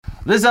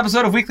This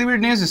episode of Weekly Weird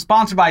News is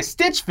sponsored by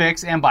Stitch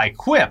Fix and by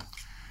Quip.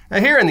 Now,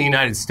 here in the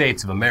United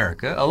States of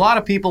America, a lot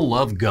of people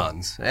love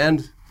guns,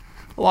 and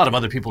a lot of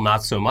other people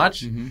not so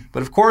much.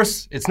 But of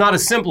course, it's not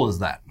as simple as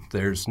that.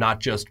 There's not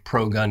just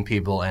pro-gun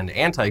people and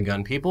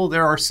anti-gun people,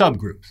 there are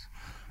subgroups.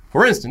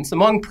 For instance,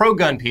 among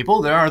pro-gun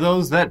people, there are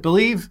those that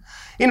believe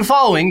in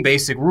following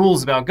basic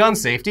rules about gun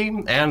safety,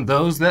 and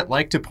those that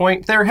like to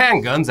point their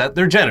handguns at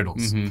their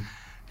genitals.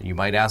 And you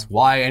might ask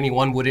why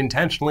anyone would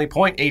intentionally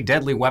point a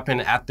deadly weapon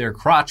at their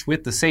crotch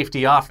with the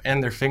safety off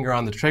and their finger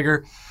on the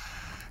trigger.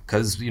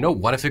 Because,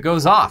 what if it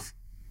goes off?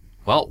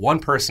 Well, one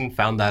person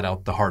found that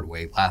out the hard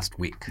way last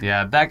week.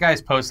 Yeah, that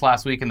guy's post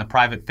last week in the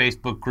private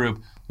Facebook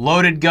group,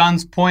 Loaded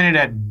Guns Pointed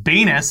at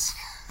Venus,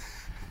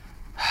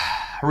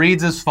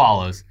 reads as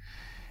follows.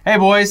 Hey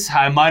boys,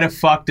 I might have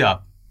fucked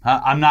up.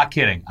 I'm not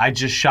kidding. I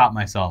just shot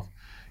myself.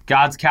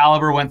 God's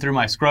caliber went through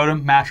my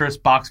scrotum, mattress,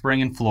 box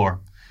spring, and floor.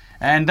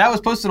 And that was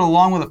posted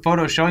along with a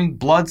photo showing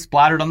blood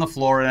splattered on the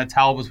floor and a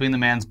towel between the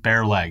man's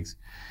bare legs.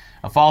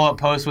 A follow-up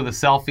post with a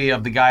selfie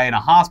of the guy in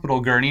a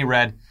hospital gurney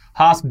read,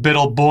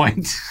 Hospital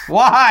boink.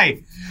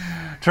 Why?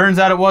 Turns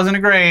out it wasn't a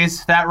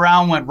graze. That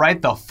round went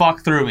right the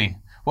fuck through me.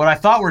 What I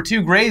thought were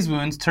 2 graze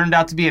wounds turned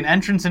out to be an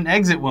entrance and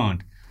exit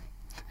wound.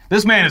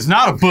 This man is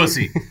not a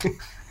pussy.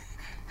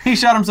 He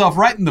shot himself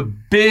right in the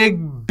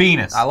big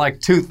penis. I like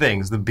 2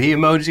 things, the bee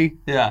emoji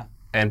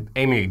and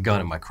aiming a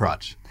gun at my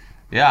crotch.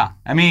 Yeah,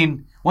 I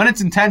mean, when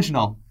it's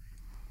intentional,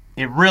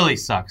 it really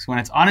sucks. When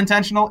it's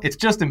unintentional, it's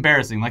just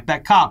embarrassing. Like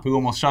that cop who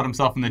almost shot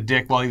himself in the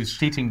dick while he was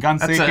teaching gun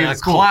safety. That's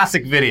a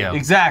classic video.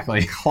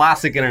 Exactly.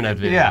 Classic internet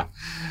video. Yeah.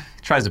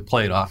 He tries to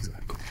play it off.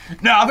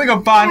 No, I think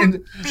I'm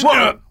fine.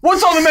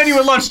 What's on the menu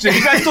at lunch today?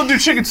 You guys still do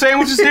chicken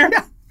sandwiches here?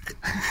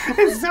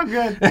 It's so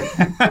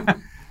good.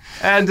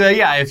 And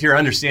if you're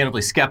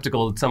understandably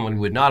skeptical that someone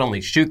would not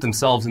only shoot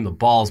themselves in the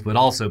balls, but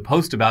also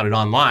post about it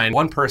online,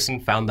 one person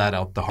found that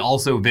out.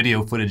 Also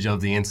video footage of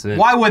the incident.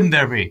 Why wouldn't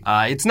there be?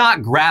 It's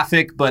not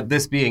graphic, but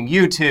this being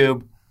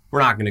YouTube,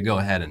 we're not going to go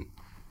ahead and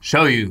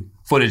show you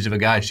footage of a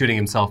guy shooting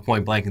himself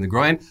point blank in the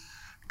groin.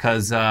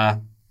 Because,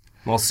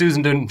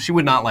 Susan she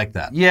would not like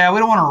that. Yeah, we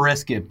don't want to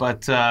risk it,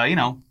 but,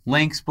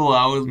 links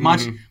below.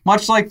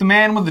 Much like the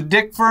man with the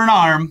dick for an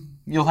arm.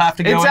 You'll have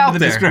to go into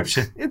the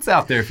description. It's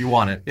out there if you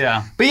want it.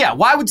 Yeah. But yeah,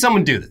 why would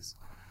someone do this?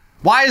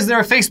 Why is there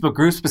a Facebook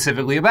group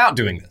specifically about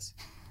doing this?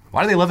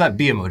 Why do they love that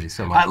bee emoji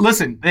so much?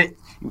 Listen,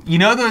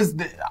 those,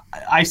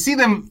 I see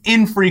them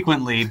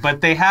infrequently,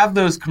 but they have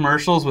those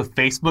commercials with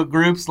Facebook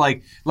groups.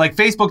 Like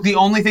Facebook, the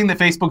only thing that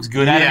Facebook's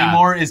good at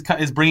anymore is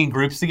bringing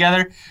groups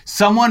together.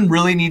 Someone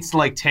really needs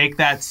to take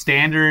that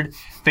standard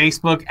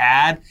Facebook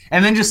ad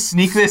and then just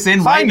sneak this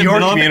in right in the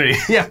middle of it. Find your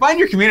community. Yeah, find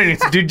your community.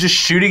 It's a dude just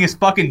shooting his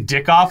fucking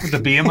dick off with the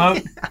bee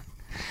emote.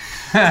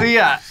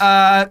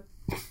 So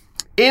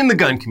in the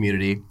gun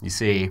community, you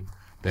see,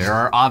 there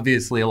are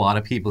obviously a lot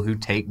of people who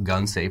take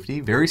gun safety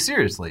very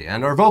seriously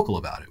and are vocal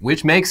about it,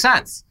 which makes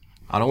sense.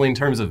 Not only in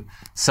terms of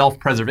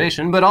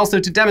self-preservation, but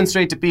also to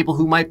demonstrate to people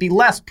who might be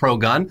less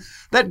pro-gun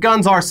that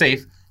guns are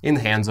safe in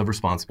the hands of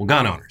responsible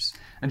gun owners.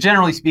 And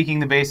generally speaking,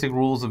 the basic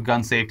rules of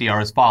gun safety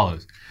are as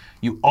follows.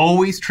 You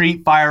always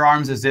treat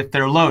firearms as if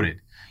they're loaded.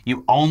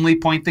 You only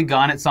point the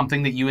gun at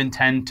something that you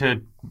intend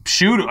to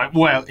shoot,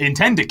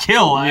 intend to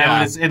kill,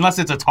 unless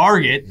it's a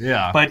target.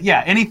 Yeah. But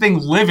anything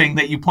living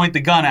that you point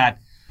the gun at,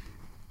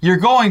 you're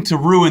going to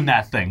ruin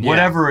that thing,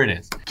 whatever it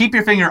is. Keep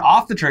your finger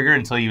off the trigger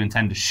until you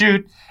intend to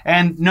shoot,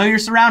 and know your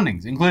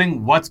surroundings,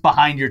 including what's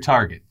behind your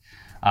target.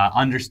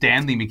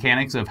 Understand the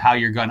mechanics of how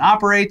your gun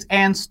operates,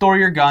 and store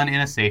your gun in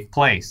a safe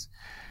place.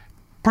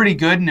 Pretty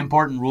good and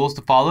important rules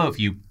to follow if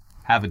you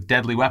have a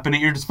deadly weapon at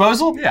your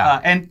disposal.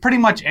 And pretty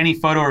much any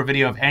photo or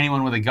video of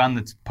anyone with a gun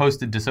that's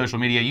posted to social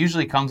media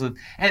usually comes with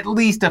at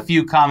least a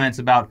few comments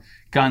about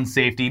gun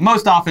safety.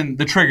 Most often,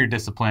 the trigger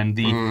discipline.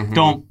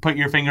 Don't put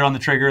your finger on the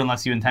trigger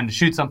unless you intend to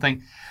shoot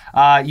something.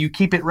 You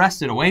keep it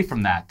rested away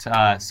from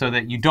that so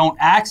that you don't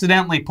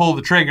accidentally pull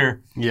the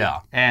trigger.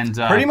 Yeah. And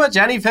pretty much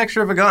any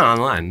picture of a gun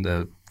online,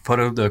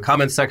 the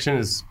comments section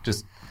is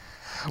just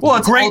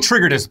it's great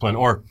trigger discipline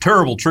or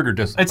terrible trigger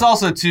discipline. It's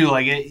also too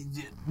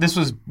this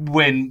was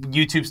when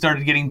YouTube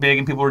started getting big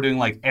and people were doing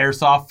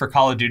airsoft for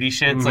Call of Duty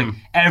shit. It's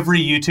every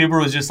YouTuber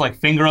was just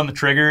finger on the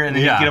trigger, and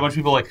then you get a bunch of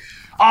people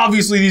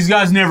obviously these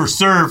guys never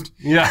served.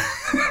 Yeah.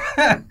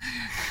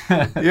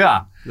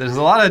 Yeah. There's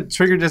a lot of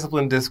trigger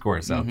discipline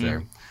discourse out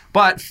there.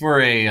 But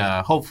for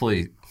a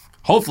hopefully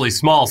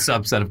small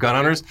subset of gun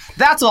owners,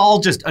 that's all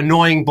just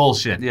annoying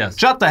bullshit. Yes.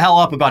 Shut the hell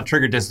up about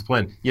trigger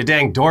discipline, you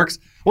dang dorks.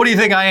 What do you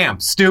think I am,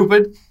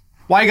 stupid?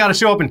 Why you gotta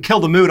show up and kill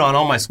the mood on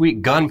all my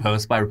sweet gun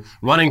posts by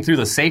running through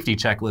the safety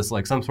checklist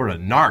like some sort of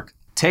narc?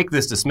 Take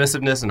this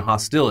dismissiveness and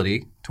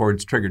hostility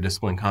towards trigger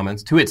discipline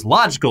comments to its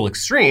logical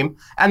extreme,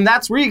 and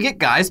that's where you get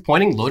guys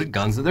pointing loaded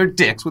guns at their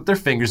dicks with their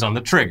fingers on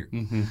the trigger.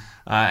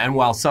 And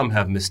while some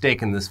have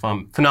mistaken this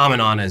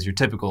phenomenon as your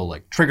typical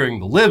triggering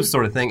the libs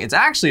sort of thing, it's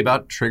actually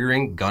about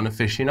triggering gun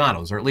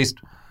aficionados, or at least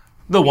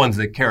the ones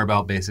that care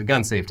about basic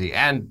gun safety.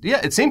 And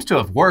yeah, it seems to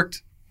have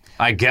worked,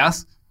 I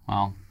guess.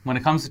 Well, when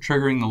it comes to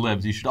triggering the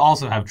libs, you should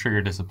also have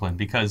trigger discipline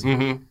because,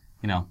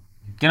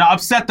 gonna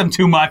upset them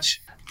too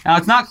much. Now,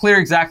 it's not clear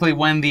exactly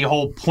when the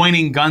whole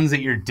pointing guns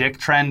at your dick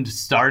trend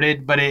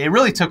started, but it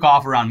really took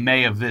off around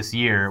May of this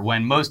year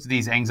when most of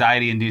these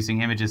anxiety-inducing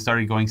images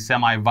started going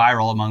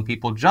semi-viral among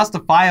people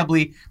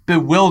justifiably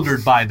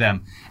bewildered by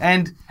them.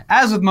 And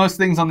as with most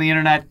things on the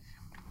internet,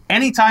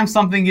 anytime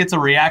something gets a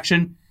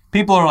reaction,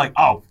 people are like,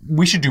 oh,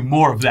 we should do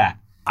more of that.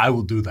 I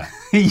will do that.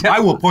 Yeah. I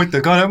will point the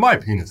gun at my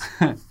penis.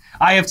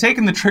 I have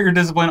taken the trigger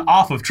discipline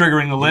off of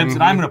triggering the libs,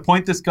 and I'm going to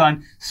point this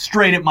gun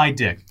straight at my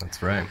dick.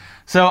 That's right.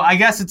 So I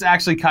guess it's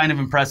actually kind of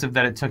impressive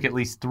that it took at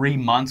least 3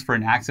 months for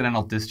an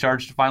accidental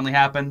discharge to finally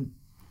happen.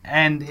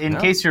 And in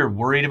case you're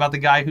worried about the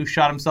guy who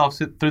shot himself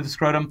through the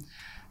scrotum,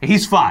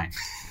 he's fine.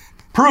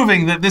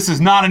 Proving that this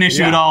is not an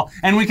issue at all,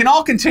 and we can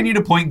all continue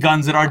to point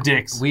guns at our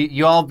dicks.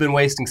 You all have been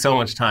wasting so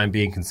much time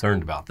being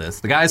concerned about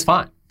this. The guy's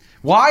fine.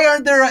 Why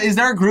aren't there, is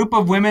there a group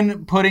of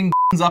women putting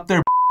guns up their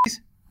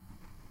b****s?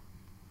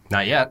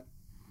 Not yet.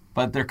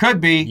 But there could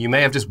be. You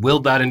may have just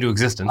willed that into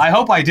existence. I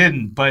hope I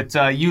didn't, but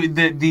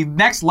the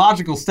next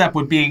logical step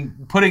would be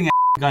putting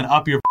a gun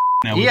up your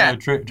now. Yeah,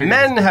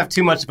 men have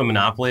too much of a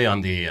monopoly on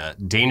the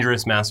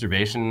dangerous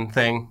masturbation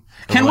thing.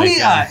 Can we,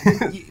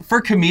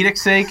 for comedic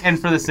sake and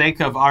for the sake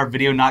of our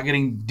video not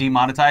getting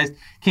demonetized,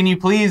 can you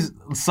please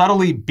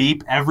subtly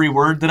beep every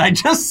word that I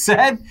just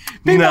said?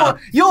 People,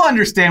 you'll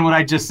understand what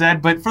I just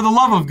said, but for the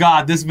love of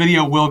God, this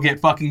video will get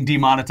fucking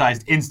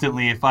demonetized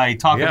instantly if I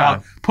talk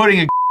about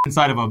putting a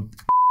inside of a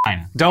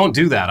Don't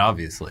do that,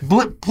 obviously.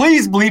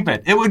 Please bleep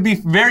it. It would be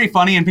very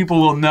funny and people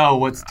will know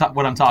what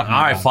I'm talking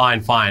about. All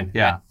right, fine.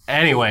 Yeah.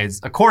 Anyways,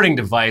 according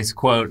to Vice,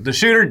 quote, the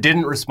shooter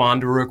didn't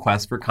respond to a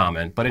request for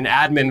comment, but an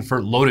admin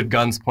for Loaded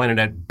Guns Pointed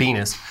at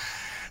Venus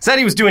said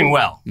he was doing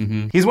well.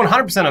 He's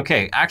 100%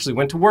 okay. Actually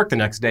went to work the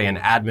next day, and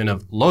admin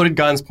of Loaded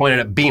Guns Pointed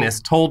at Venus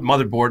told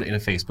Motherboard in a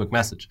Facebook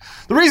message.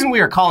 The reason we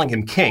are calling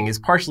him king is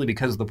partially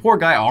because the poor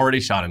guy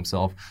already shot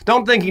himself.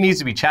 Don't think he needs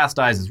to be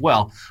chastised as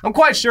well. I'm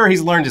quite sure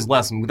he's learned his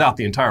lesson without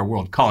the entire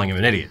world calling him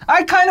an idiot.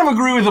 I kind of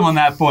agree with him on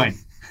that point.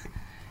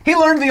 He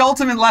learned the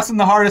ultimate lesson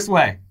the hardest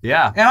way.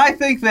 Yeah. And I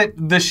think that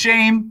the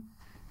shame,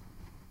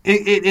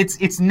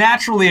 it's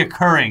naturally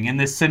occurring in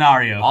this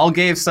scenario. All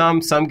gave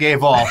some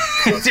gave all.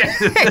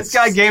 This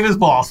guy gave his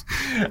balls.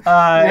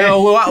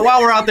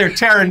 While we're out there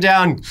tearing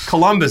down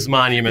Columbus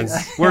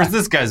monuments, where's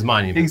this guy's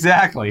monument?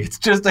 Exactly. It's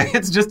just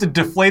a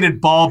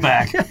deflated ball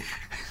bag.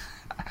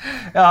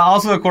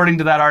 Also, according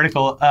to that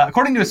article,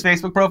 according to his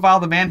Facebook profile,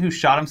 the man who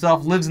shot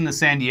himself lives in the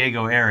San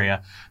Diego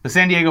area. The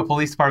San Diego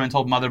Police Department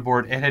told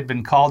Motherboard it had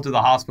been called to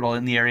the hospital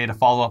in the area to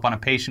follow up on a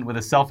patient with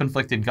a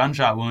self-inflicted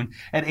gunshot wound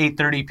at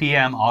 8:30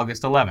 p.m.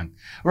 August 11.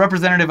 A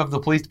representative of the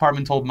police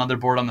department told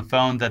Motherboard on the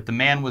phone that the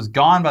man was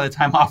gone by the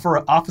time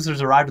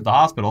officers arrived at the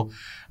hospital.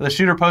 The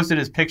shooter posted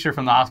his picture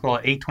from the hospital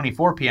at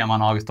 8:24 p.m.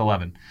 on August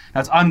 11.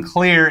 Now, it's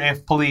unclear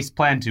if police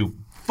plan to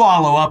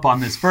follow up on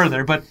this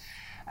further, but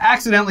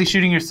accidentally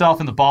shooting yourself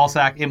in the ball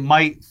sack, it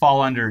might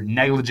fall under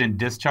negligent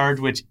discharge,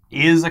 which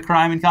is a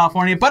crime in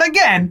California. But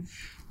again,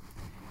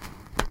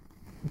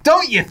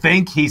 don't you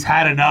think he's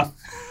had enough?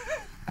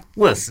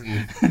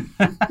 Listen,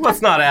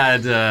 let's not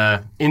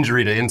add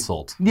injury to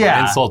insult. Yeah.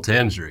 Or insult to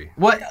injury.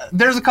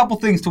 There's a couple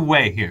things to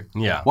weigh here.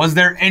 Yeah. Was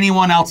there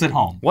anyone else at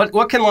home?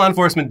 What can law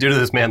enforcement do to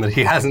this man that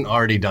he hasn't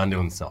already done to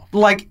himself?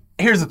 Like,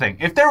 here's the thing.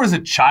 If there was a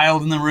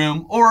child in the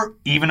room, or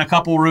even a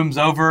couple rooms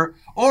over,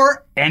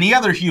 or any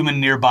other human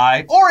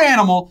nearby, or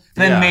animal,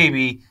 then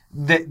maybe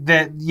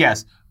that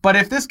yes. But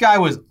if this guy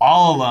was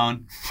all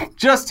alone,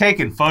 just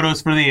taking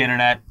photos for the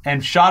internet,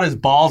 and shot his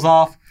balls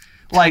off,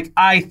 like,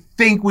 I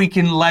think we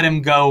can let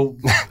him go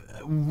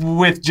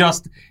with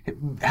just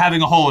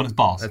having a hole in his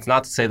balls. That's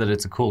not to say that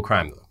it's a cool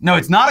crime, though. No,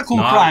 it's not a cool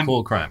crime. Not a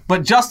cool crime.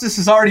 But justice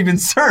has already been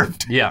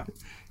served. Yeah.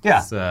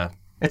 Yeah.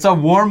 It's a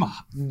warm,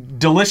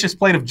 delicious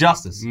plate of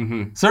justice.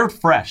 Served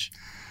fresh.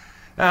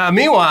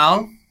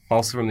 Meanwhile,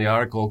 also from the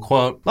article,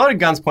 quote, Loaded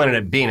Guns Pointed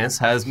at Venus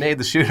has made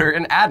the shooter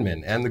an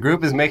admin, and the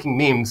group is making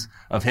memes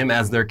of him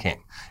as their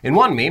king. In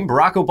one meme,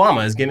 Barack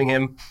Obama is giving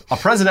him a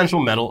Presidential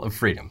Medal of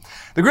Freedom.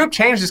 The group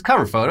changed his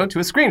cover photo to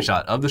a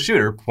screenshot of the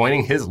shooter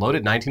pointing his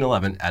loaded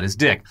 1911 at his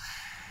dick.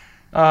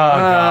 Oh,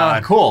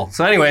 God. Cool.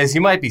 So anyways,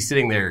 you might be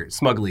sitting there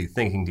smugly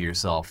thinking to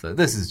yourself that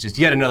this is just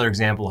yet another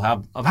example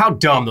of how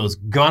dumb those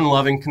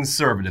gun-loving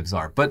conservatives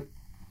are. But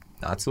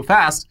not so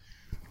fast.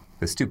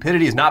 The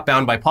stupidity is not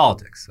bound by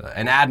politics.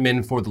 An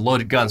admin for the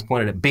Loaded Guns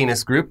Pointed at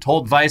Venus group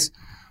told Vice,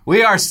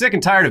 we are sick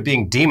and tired of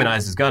being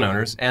demonized as gun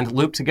owners and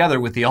looped together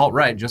with the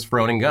alt-right just for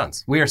owning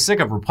guns. We are sick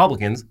of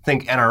Republicans,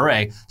 think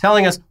NRA,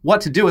 telling us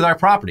what to do with our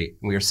property.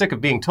 And we are sick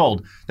of being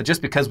told that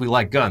just because we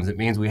like guns, it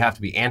means we have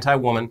to be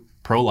anti-woman,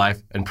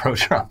 pro-life, and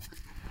pro-Trump.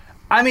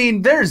 I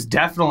mean, there's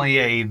definitely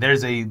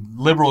a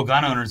liberal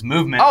gun owners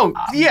movement. Oh,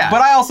 yeah.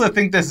 But I also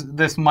think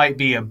this might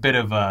be a bit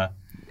of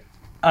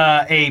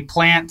a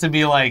plant to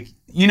be like,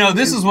 you know,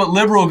 this is what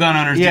liberal gun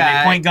owners do.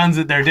 They point guns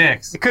at their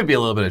dicks. It could be a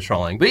little bit of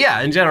trolling. But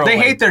yeah, in general. They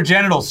hate their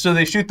genitals, so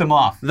they shoot them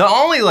off. The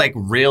only,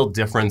 real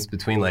difference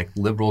between,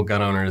 liberal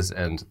gun owners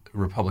and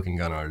Republican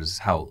gun owners is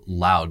how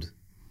loud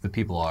the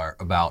people are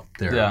about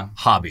their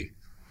hobby.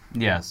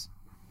 Yes.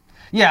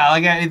 Yeah,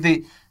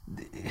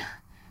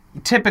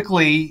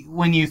 typically,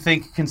 when you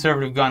think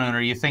conservative gun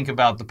owner, you think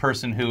about the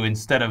person who,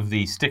 instead of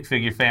the stick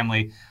figure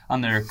family on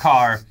their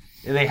car,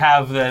 they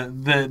have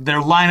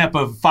their lineup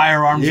of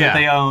firearms that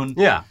they own.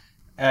 Yeah.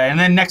 And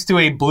then next to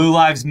a Blue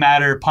Lives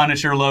Matter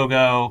Punisher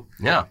logo.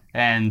 Yeah.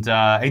 And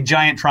a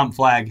giant Trump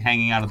flag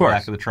hanging out of the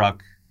back of the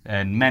truck.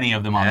 And many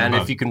of them on the road. And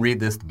if you can read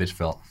this, the bitch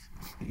fell off.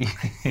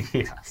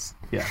 Yes.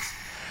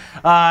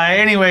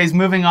 Anyways,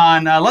 moving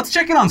on. Let's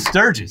check in on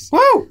STURGIS.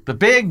 Woo! The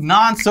big,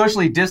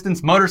 non-socially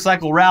distanced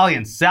motorcycle rally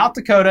in South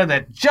Dakota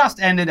that just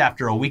ended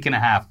after a week and a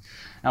half.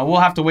 Now,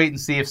 we'll have to wait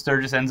and see if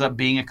STURGIS ends up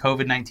being a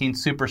COVID-19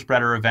 super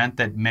spreader event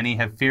that many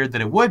have feared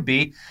that it would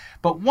be.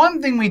 But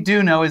one thing we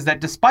do know is that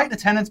despite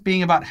attendance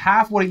being about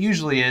half what it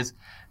usually is,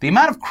 the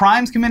amount of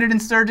crimes committed in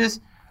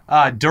STURGIS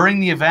during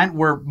the event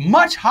were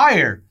much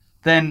higher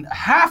than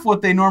half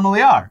what they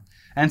normally are.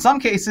 And in some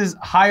cases,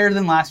 higher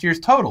than last year's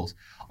totals.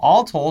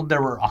 All told,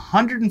 there were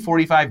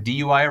 145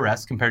 DUI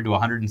arrests compared to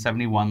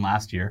 171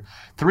 last year,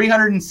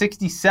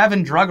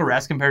 367 drug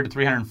arrests compared to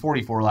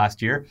 344 last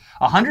year,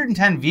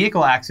 110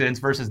 vehicle accidents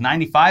versus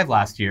 95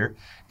 last year,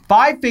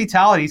 5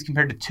 fatalities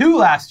compared to 2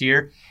 last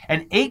year,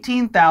 and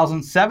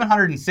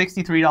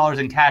 $18,763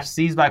 in cash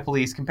seized by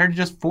police compared to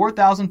just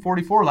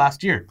 $4,044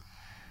 last year.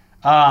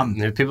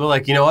 There people are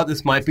like, you know what,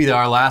 this might be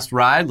our last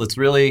ride. Let's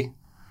fucking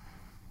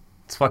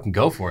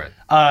go for it.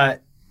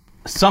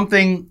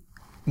 Something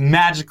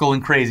magical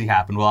and crazy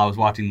happened while I was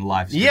watching the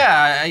live stream.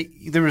 Yeah,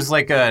 there was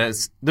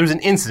an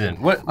incident.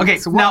 What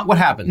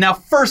happened? Now,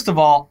 first of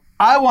all,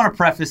 I want to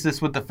preface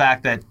this with the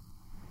fact that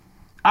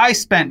I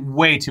spent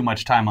way too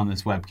much time on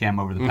this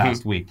webcam over the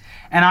past week.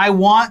 And I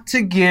want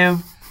to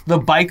give the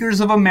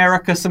Bikers of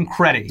America some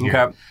credit here.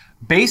 Okay.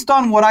 Based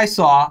on what I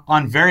saw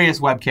on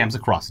various webcams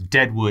across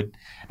Deadwood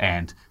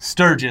and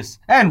STURGIS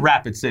and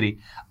Rapid City,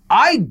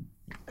 I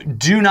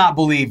do not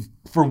believe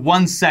for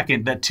 1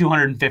 second that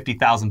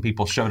 250,000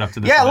 people showed up to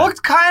this event. It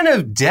looked kind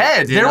of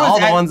dead in all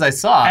the ones I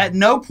saw. At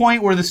no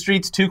point were the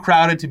streets too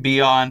crowded to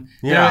be on.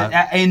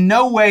 Yeah. In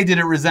no way did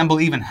it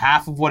resemble even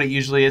half of what it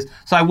usually is.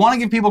 So I want to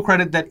give people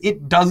credit that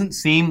it doesn't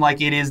seem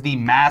like it is the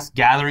mass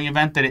gathering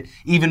event that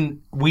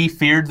we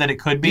feared that it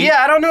could be. Yeah,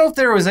 I don't know if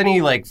there was any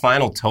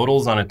final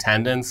totals on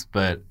attendance,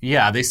 but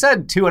yeah, they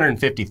said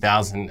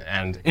 250,000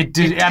 and it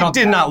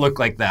did not look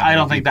like that. I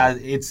don't think that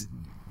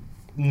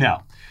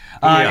no.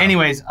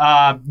 Anyways,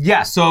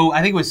 so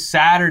I think it was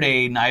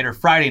Saturday night or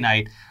Friday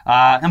night.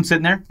 I'm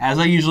sitting there, as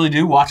I usually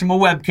do, watching my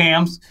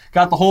webcams.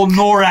 Got the whole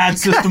NORAD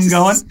system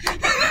going.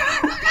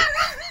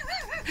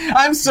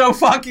 I'm so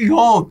fucking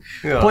old.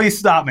 Yeah. Please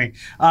stop me.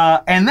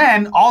 And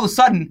then, all of a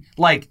sudden,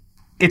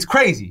 it's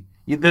crazy.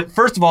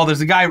 First of all, there's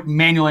a guy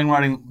manually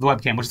running the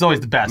webcam, which is always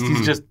the best.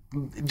 He's just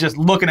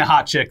looking at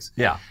hot chicks.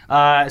 Yeah.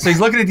 So he's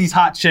looking at these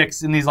hot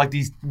chicks in these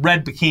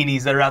red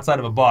bikinis that are outside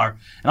of a bar,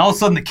 and all of a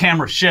sudden the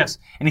camera shifts,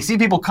 and you see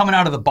people coming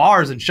out of the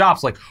bars and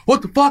shops like,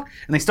 what the fuck?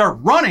 And they start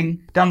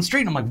running down the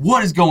street, and I'm like,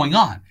 what is going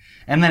on?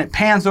 And then it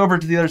pans over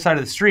to the other side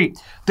of the street.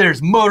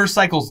 There's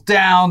motorcycles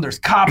down. There's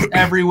cops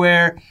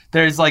everywhere.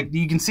 There's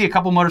you can see a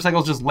couple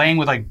motorcycles just laying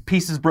with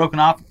pieces broken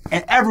off.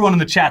 And everyone in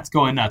the chat's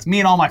going nuts. Me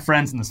and all my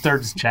friends in the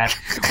STURGIS chat,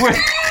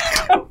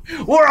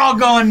 we're all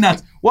going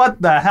nuts.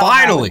 What the hell?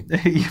 Finally.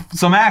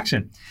 Some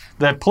action.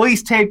 The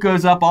police tape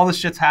goes up. All this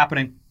shit's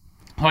happening.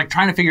 I'm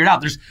trying to figure it out.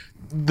 There's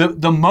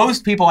the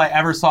most people I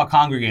ever saw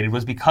congregated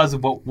was because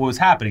of what was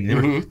happening.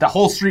 The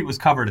whole street was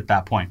covered at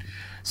that point.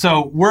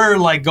 So we're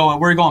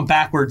going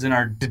backwards in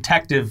our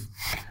detective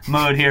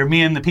mode here.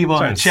 Me and the people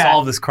in the chat.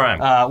 Solve this crime.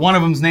 One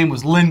of them's name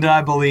was Linda,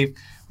 I believe.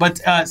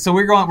 But so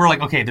we're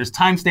like, okay, there's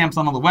timestamps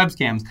on all the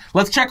webcams.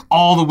 Let's check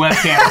all the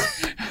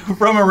webcams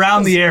from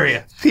around the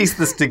area. Piece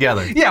this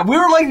together. Yeah, we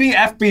were like the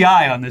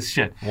FBI on this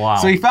shit. Wow.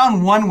 So we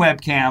found one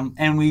webcam,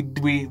 and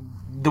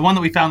the one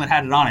that we found that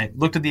had it on it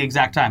looked at the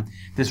exact time.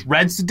 This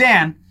red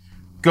sedan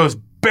goes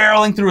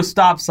barreling through a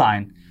stop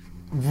sign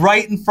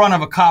right in front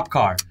of a cop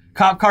car.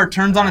 Cop car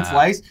turns on its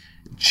lights,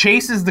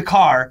 chases the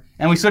car,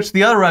 and we switch to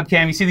the other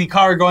webcam. You see the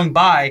car going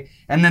by,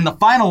 and then the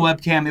final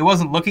webcam, it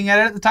wasn't looking at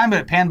it at the time, but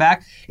it panned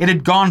back. It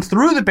had gone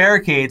through the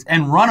barricades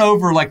and run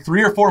over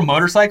 3 or 4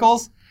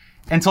 motorcycles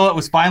until it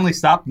was finally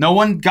stopped. No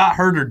one got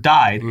hurt or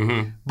died,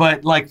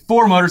 but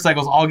 4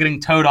 motorcycles all getting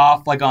towed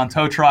off on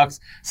tow trucks.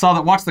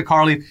 Watched the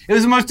car leave. It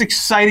was the most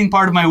exciting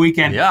part of my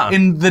weekend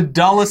in the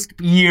dullest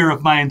year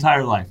of my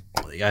entire life.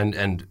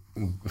 And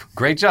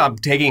great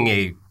job taking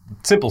a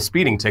simple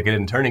speeding ticket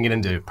and turning it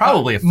into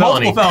probably a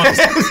felony. Multiple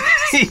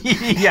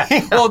felonies. Yeah.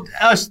 Well,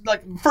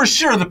 for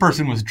sure the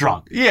person was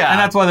drunk. Yeah. And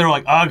that's why they were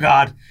like, oh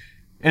God,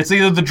 it's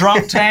either the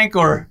drunk tank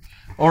or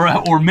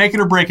make it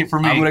or break it for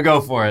me. I'm gonna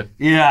go for it.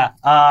 Yeah.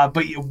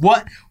 But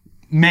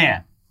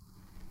man,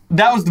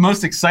 that was the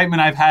most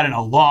excitement I've had in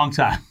a long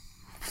time.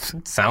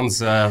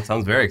 Sounds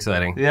very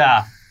exciting.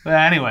 Yeah. But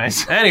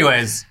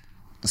anyways,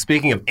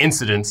 speaking of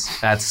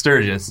incidents at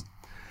STURGIS,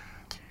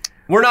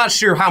 we're not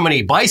sure how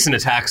many bison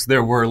attacks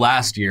there were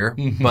last year,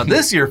 but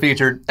this year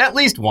featured at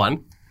least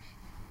one.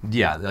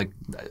 Yeah,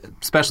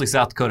 especially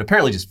South Dakota,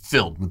 apparently just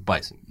filled with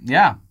bison.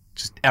 Yeah.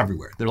 Just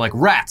everywhere. They're like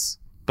rats,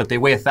 but they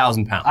weigh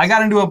 1,000 pounds. I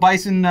got into a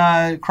bison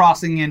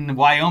crossing in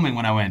Wyoming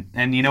when I went,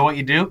 and you know what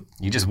you do?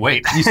 You just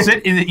wait. You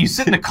sit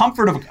in the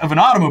comfort of an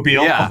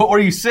automobile, or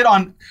you sit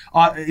on,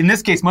 in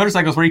this case,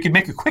 motorcycles, where you can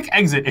make a quick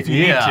exit if you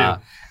need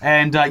to,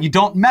 and you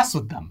don't mess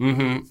with them.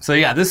 Mm-hmm. So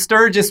yeah, this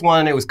Sturgis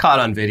one, it was caught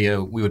on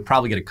video. We would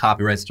probably get a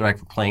copyright strike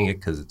for playing it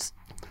because it's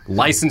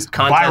licensed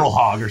content. Viral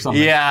hog or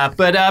something. Yeah,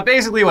 but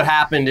basically what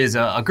happened is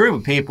a group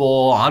of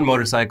people on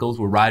motorcycles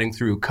were riding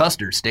through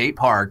Custer State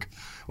Park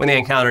when they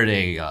encountered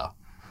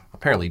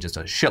apparently just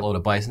a shitload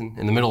of bison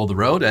in the middle of the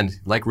road. And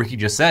like Ricky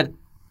just said,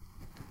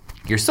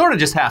 you sort of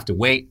just have to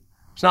wait.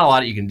 There's not a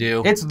lot that you can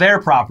do. It's their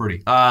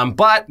property.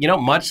 But,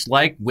 much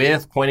like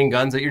with pointing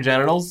guns at your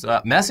genitals,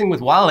 messing with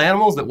wild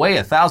animals that weigh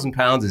 1,000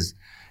 pounds is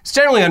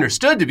generally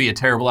understood to be a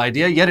terrible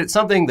idea, yet it's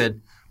something that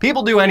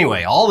people do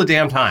anyway, all the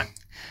damn time.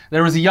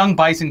 There was a young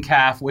bison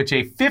calf, which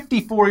a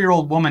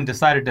 54-year-old woman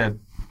decided to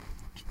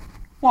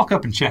walk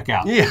up and check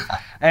out. Yeah.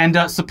 And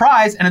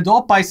surprise, an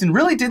adult bison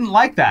really didn't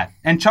like that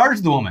and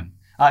charged the woman.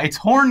 Its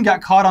horn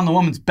got caught on the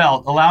woman's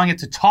belt, allowing it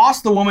to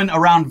toss the woman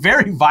around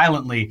very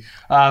violently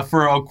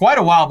for quite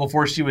a while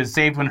before she was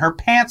saved when her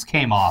pants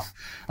came off,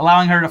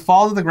 allowing her to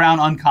fall to the ground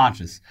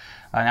unconscious.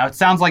 Now, it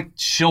sounds like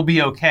she'll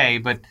be okay,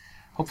 but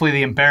hopefully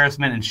the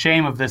embarrassment and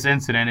shame of this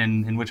incident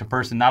in which a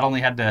person not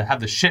only had to have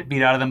the shit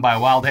beat out of them by a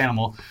wild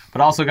animal, but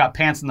also got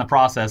pants in the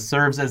process,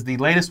 serves as the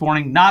latest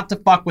warning not to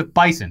fuck with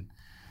bison.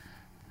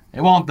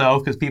 It won't, though,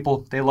 because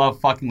people, they love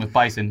fucking with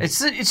bison. It's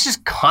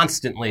just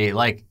constantly,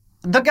 like,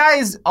 the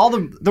guys, all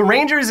the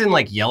rangers in,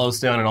 like,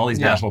 Yellowstone and all these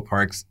national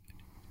parks,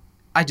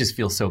 I just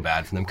feel so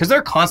bad for them because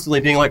they're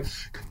constantly being like,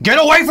 get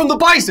away from the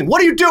bison!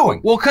 What are you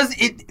doing? Well,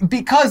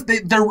 because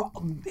they're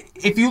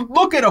if you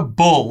look at a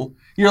bull,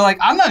 you're like,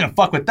 I'm not gonna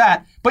fuck with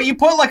that. But you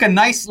put like a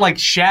nice, like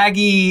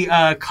shaggy,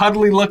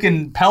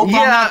 cuddly-looking pelt on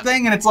that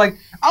thing, and it's like,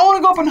 I want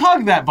to go up and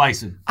hug that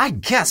bison. I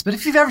guess, but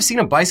if you've ever seen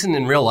a bison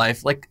in real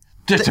life, like,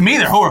 to me,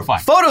 they're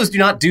horrifying. Photos do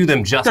not do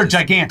them justice. They're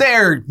gigantic.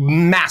 They're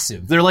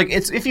massive. They're like,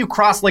 it's if you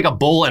cross like a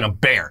bull and a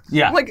bear.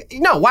 Yeah. Like,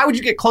 no, why would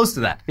you get close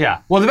to that?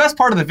 Yeah. Well, the best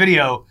part of the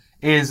video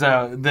is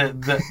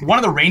the one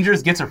of the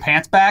rangers gets her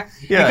pants back.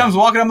 Yeah. He comes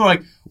walking up and they're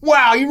like,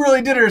 wow, you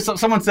really did it. Or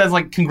someone says,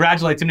 like,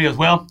 congratulates him. And he goes,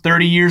 well,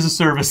 30 years of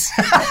service.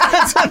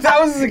 That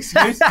was his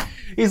excuse.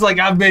 He's like,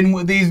 I've been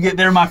with these,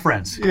 they're my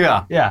friends.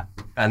 Yeah. Yeah.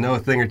 I know a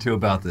thing or two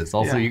about this.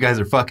 Also, you guys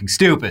are fucking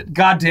stupid.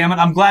 God damn it.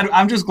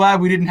 I'm just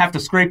glad we didn't have to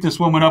scrape this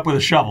woman up with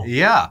a shovel.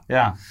 Yeah.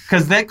 Yeah.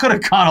 Because that could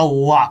have gone a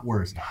lot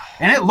worse.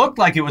 And it looked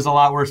like it was a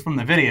lot worse from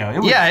the video.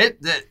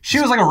 She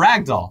was like a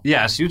rag doll.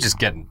 Yeah, she was just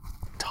getting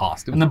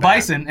tossed. And the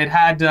bison, it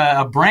had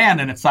a brand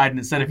on its side and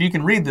it said, if you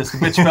can read this, the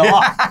bitch fell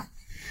off.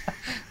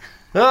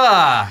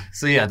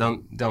 So yeah,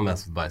 don't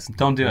mess with bison.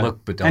 Don't do it.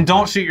 Look, but don't. And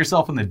don't shoot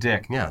yourself in the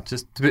dick. Yeah,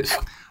 just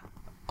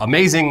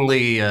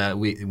amazingly,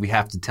 we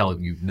have to tell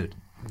you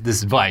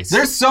this advice.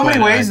 There's so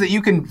many ways that you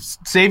can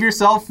save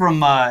yourself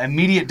from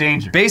immediate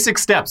danger. Basic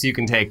steps you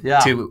can take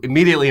to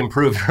immediately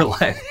improve your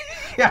life.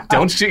 Yeah.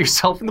 Don't shoot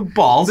yourself in the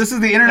balls. This is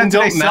the Internet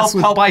Today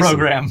self-help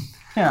program.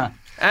 Yeah.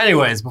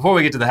 Anyways, before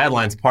we get to the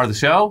headlines part of the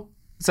show,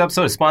 this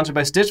episode is sponsored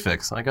by Stitch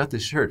Fix. I got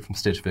this shirt from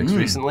Stitch Fix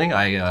recently.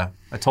 I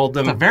told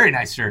them... It's a very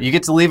nice shirt. You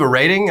get to leave a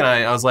rating, and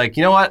I was like,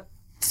 you know what?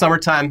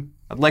 Summertime,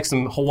 I'd like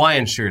some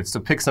Hawaiian shirts, so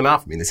pick some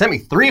out for me. And they sent me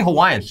 3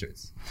 Hawaiian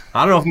shirts.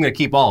 I don't know if I'm going to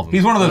keep all of them.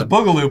 He's one of those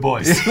Boogaloo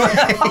boys.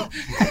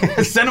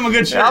 Send him a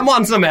good shirt. I'm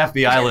on some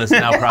FBI list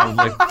now,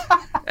 probably.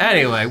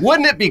 Anyway,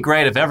 wouldn't it be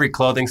great if every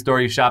clothing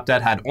store you shopped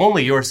at had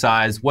only your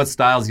size, what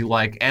styles you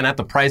like, and at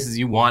the prices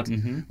you want?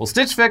 Well,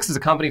 Stitch Fix is a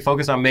company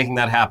focused on making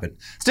that happen.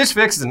 Stitch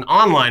Fix is an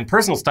online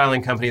personal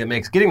styling company that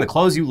makes getting the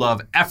clothes you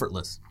love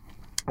effortless.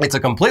 It's a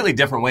completely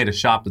different way to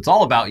shop that's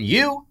all about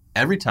you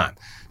every time.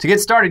 To get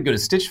started, go to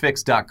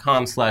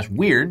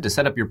stitchfix.com/weird to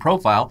set up your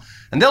profile,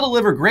 and they'll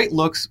deliver great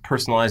looks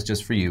personalized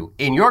just for you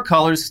in your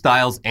colors,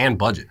 styles, and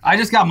budget. I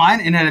just got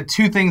mine, and it had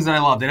 2 things that I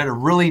loved. It had a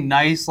really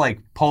nice, like,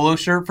 polo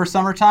shirt for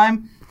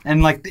summertime,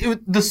 and, like,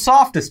 the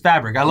softest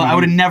fabric. I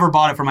would have never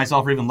bought it for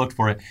myself or even looked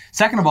for it.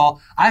 Second of all,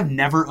 I've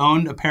never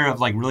owned a pair of,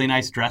 like, really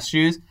nice dress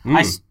shoes.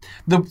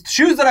 The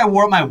shoes that I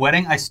wore at my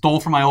wedding, I stole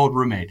from my old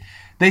roommate.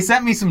 They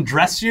sent me some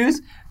dress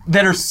shoes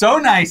that are so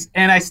nice,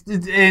 and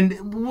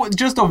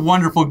just a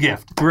wonderful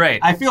gift. Great.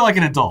 I feel like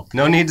an adult.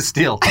 No need to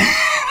steal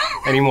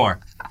anymore.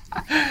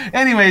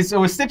 Anyways,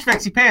 so with Stitch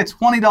Fix, you pay a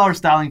 $20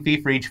 styling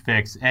fee for each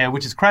fix,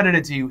 which is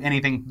credited to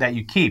anything that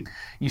you keep.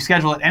 You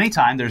schedule at any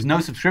time. There's no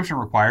subscription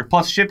required.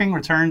 Plus, shipping,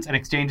 returns, and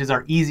exchanges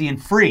are easy and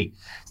free.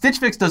 Stitch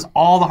Fix does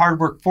all the hard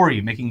work for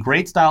you, making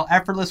great style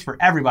effortless for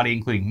everybody,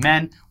 including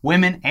men,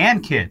 women,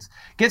 and kids.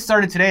 Get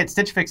started today at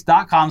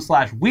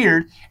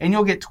stitchfix.com/weird, and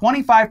you'll get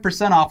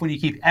 25% off when you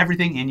keep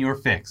everything in your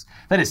fix.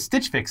 That is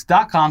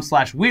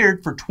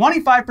stitchfix.com/weird for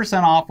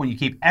 25% off when you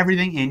keep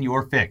everything in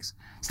your fix.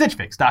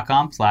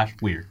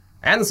 stitchfix.com/weird.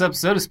 And this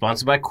episode is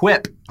sponsored by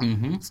Quip.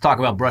 Let's talk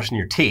about brushing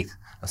your teeth.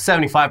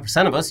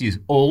 75% of us use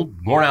old,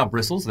 worn-out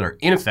bristles that are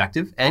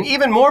ineffective, and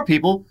even more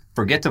people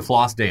forget to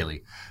floss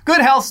daily.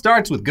 Good health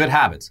starts with good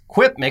habits.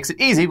 Quip makes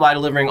it easy by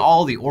delivering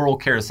all the oral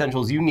care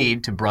essentials you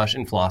need to brush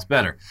and floss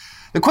better.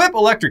 The Quip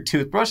electric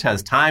toothbrush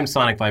has timed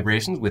sonic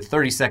vibrations with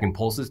 30-second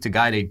pulses to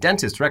guide a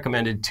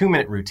dentist-recommended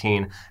 2-minute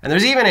routine, and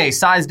there's even a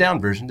sized-down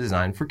version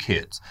designed for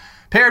kids.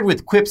 Paired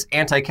with Quip's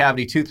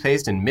anti-cavity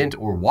toothpaste and mint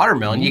or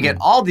watermelon, you get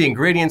all the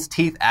ingredients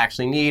teeth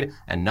actually need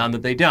and none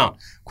that they don't.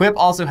 Quip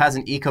also has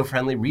an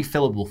eco-friendly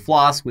refillable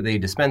floss with a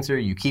dispenser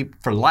you keep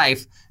for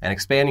life and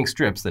expanding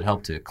strips that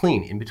help to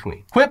clean in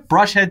between. Quip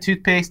brush head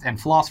toothpaste and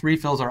floss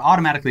refills are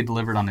automatically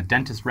delivered on a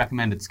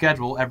dentist-recommended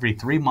schedule every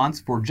 3 months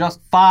for just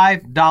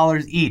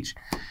 $5 each.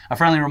 A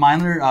friendly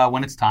reminder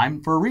when it's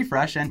time for a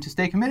refresh and to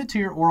stay committed to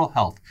your oral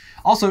health.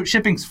 Also,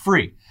 shipping's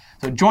free.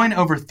 So join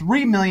over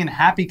 3 million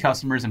happy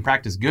customers and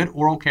practice good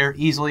oral care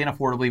easily and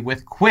affordably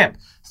with Quip,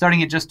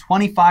 starting at just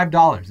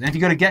 $25. And if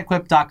you go to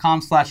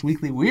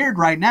getquip.com/weeklyweird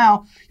right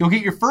now, you'll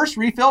get your first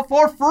refill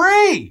for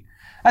free.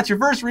 That's your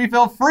first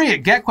refill free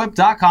at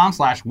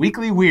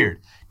getquip.com/weeklyweird.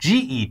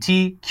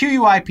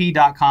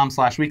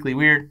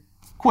 GETQUIP.com/weeklyweird.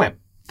 Quip,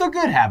 the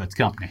good habits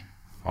company.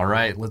 All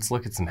right, let's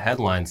look at some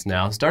headlines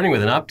now, starting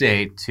with an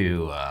update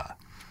to,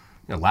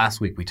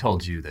 last week we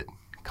told you that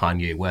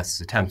Kanye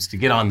West's attempts to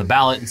get on the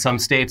ballot in some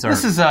states are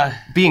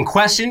being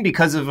questioned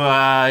because of,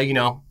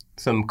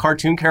 some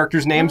cartoon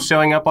characters' names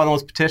showing up on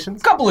those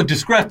petitions. A couple of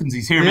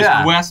discrepancies here,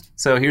 Mr. West.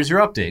 So here's your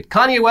update.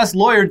 Kanye West's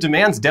lawyer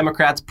demands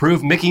Democrats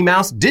prove Mickey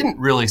Mouse didn't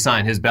really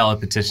sign his ballot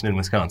petition in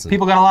Wisconsin.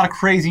 People got a lot of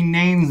crazy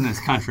names in this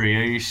country.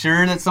 Are you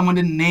sure that someone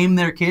didn't name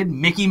their kid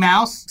Mickey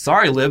Mouse?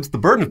 Sorry, libs. The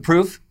burden of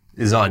proof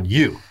is on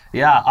you.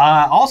 Yeah.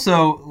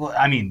 Also,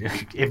 I mean,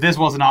 if this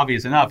wasn't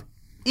obvious enough,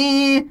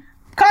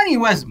 Kanye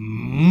West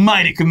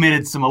might have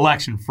committed some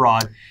election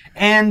fraud.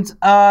 And,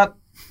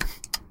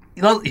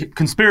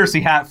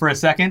 conspiracy hat for a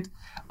second,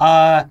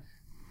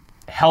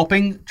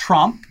 helping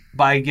Trump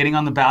by getting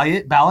on the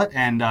ballot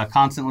and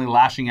constantly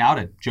lashing out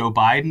at Joe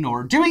Biden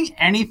or doing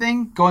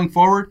anything going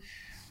forward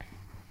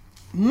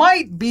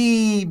might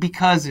be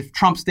because if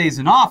Trump stays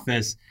in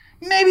office,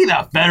 maybe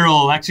the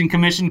Federal Election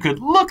Commission could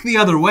look the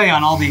other way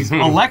on all these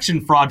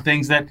election fraud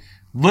things that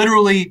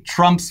literally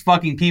Trump's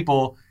fucking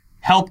people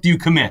helped you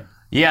commit.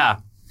 Yeah.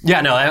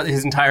 Yeah, no,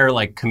 his entire,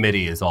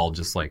 committee is all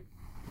just,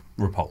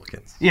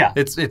 Republicans. Yeah.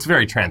 It's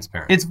very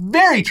transparent. It's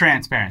very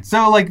transparent.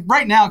 So,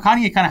 right now,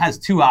 Kanye kind of has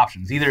two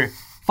options. Either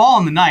fall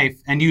on the knife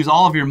and use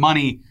all of your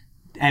money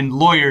and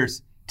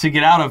lawyers to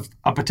get out of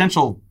a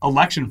potential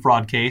election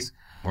fraud case.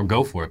 Or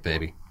go for it,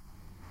 baby.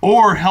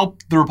 Or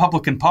help the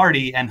Republican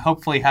Party and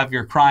hopefully have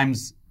your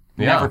crimes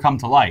never come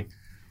to light.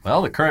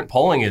 Well, the current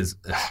polling is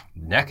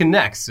neck and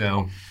neck,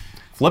 so...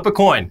 Flip a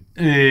coin.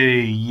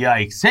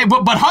 Yikes. Hey,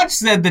 but Hutch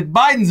said that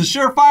Biden's a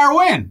surefire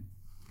win.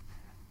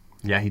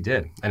 Yeah, he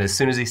did. And as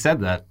soon as he said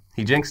that,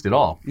 he jinxed it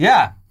all.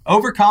 Yeah.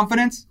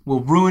 Overconfidence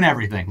will ruin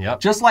everything. Yep.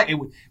 Just like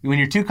when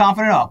you're too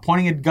confident about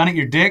pointing a gun at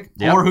your dick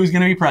or who's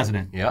going to be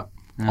president. Yep.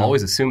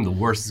 Always assume the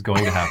worst is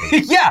going to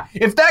happen. Yeah.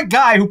 If that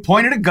guy who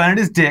pointed a gun at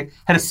his dick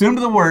had assumed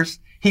the worst,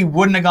 he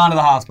wouldn't have gone to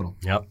the hospital.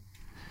 Yep.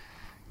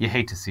 You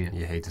hate to see it.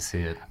 You hate to see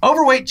it.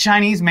 Overweight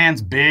Chinese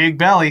man's big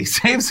belly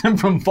saves him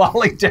from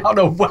falling down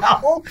a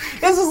well.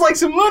 This is like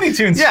some Looney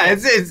Tunes. Yeah,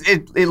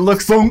 it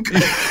looks funk.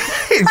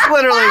 He's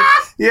literally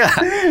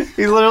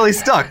he's literally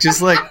stuck,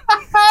 just like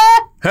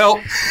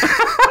help.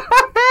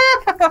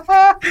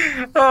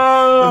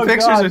 The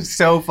pictures are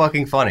so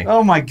fucking funny.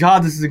 Oh my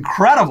God, this is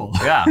incredible.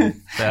 Yeah.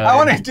 I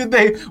wonder,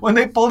 when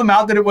they pulled him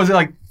out, did it was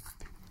like?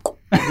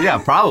 Yeah,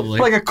 probably.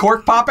 Like a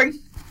cork popping.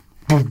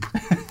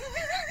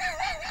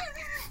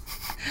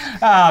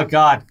 Oh,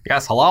 God.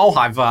 Yes, hello.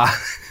 By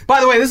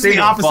the way, this is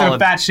the opposite of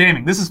fat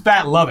shaming. This is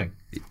fat loving.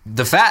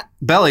 The fat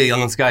belly on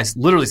this guy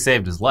literally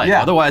saved his life.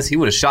 Yeah. Otherwise, he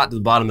would have shot to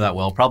the bottom of that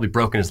well, probably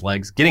broken his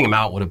legs. Getting him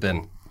out would have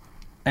been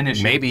an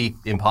issue. Maybe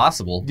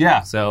impossible.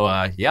 Yeah. So,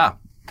 yeah.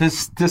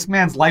 This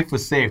man's life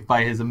was saved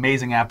by his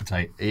amazing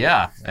appetite.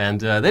 Yeah.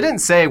 And they didn't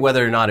say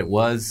whether or not it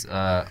was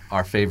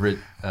our favorite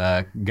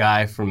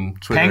guy from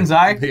Twitter. Pang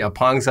Zai? Yeah,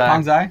 Pang Zai.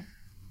 Pang Zai?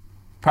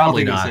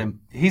 Probably not.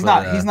 He's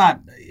not.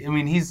 I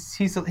mean, he's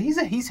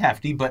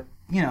hefty, but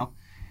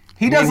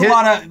he does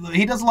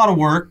a lot of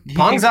work.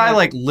 Pang Zai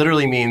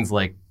literally means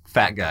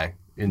fat guy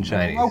in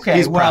Chinese. Okay,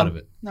 he's proud of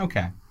it.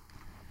 Okay.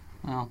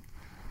 Well,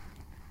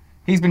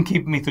 he's been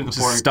keeping me through the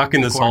just stuck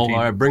in this hole.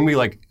 All right, bring me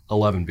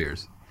 11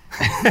 beers.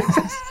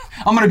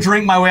 I'm gonna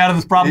drink my way out of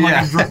this problem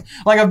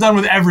like I've done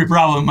with every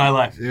problem in my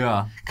life.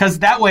 Yeah. Because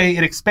that way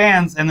it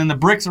expands and then the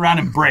bricks around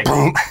him break.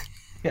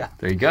 Yeah.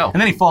 There you go. And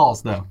then he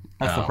falls though.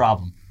 That's the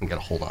problem. You gotta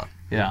hold on.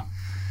 Yeah.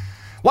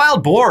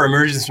 Wild boar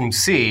emerges from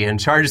sea and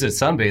charges at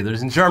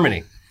sunbathers in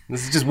Germany.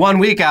 This is just 1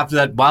 week after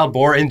that wild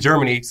boar in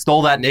Germany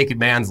stole that naked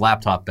man's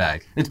laptop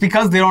bag. It's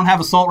because they don't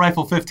have assault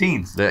rifle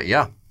 15s.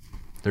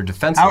 They're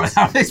defenseless.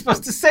 How are they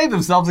supposed to save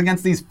themselves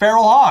against these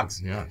feral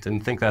hogs? Yeah,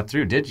 didn't think that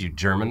through, did you,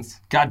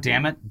 Germans? God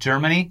damn it,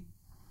 Germany.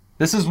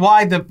 This is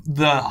why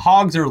the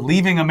hogs are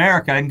leaving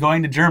America and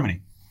going to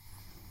Germany.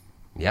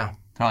 Yeah.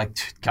 They're like,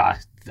 God,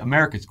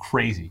 America's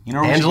crazy.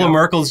 Angela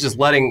Merkel's just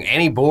letting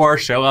any boar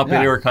show up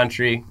into her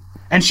country.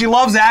 And she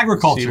loves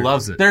agriculture. She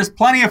loves it. There's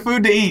plenty of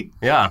food to eat.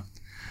 Yeah.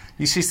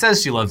 She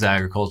says she loves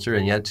agriculture,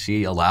 and yet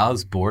she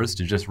allows boars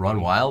to just run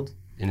wild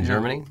in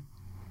Germany.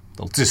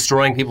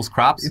 Destroying people's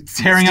crops.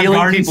 Tearing up stealing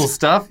gardens. people's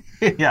stuff.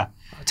 Yeah.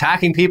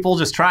 Attacking people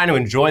just trying to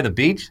enjoy the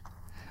beach.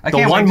 I The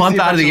can't wait one to month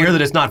see out of the year eventually-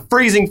 that it's not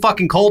freezing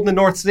fucking cold in the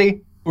North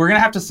Sea. We're gonna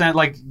have to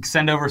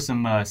send over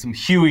some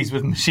Hueys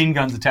with machine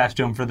guns attached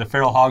to them for the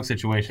feral hog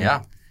situation.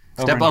 Yeah.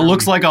 Over in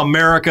Looks Germany. like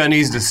America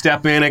needs to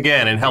step in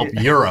again and help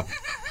Europe.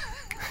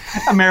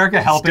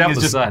 America helping Step is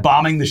just aside.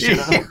 bombing the shit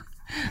out of them.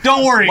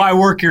 Don't worry. My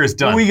work here is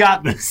done. We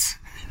got this.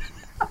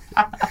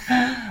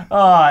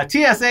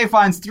 TSA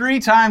finds 3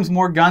 times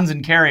more guns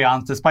and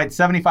carry-ons despite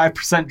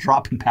 75%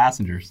 drop in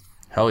passengers.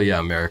 Hell yeah,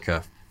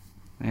 America.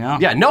 Yeah.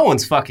 Yeah, no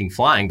one's fucking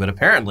flying, but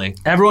apparently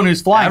Everyone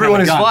who's flying. everyone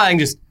has who's a gun. flying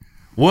just,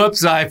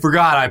 whoops, I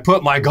forgot I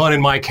put my gun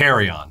in my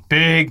carry-on.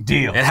 Big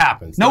deal. It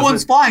happens. No doesn't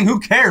one's it? flying. Who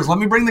cares? Let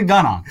me bring the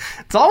gun on.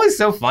 It's always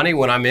so funny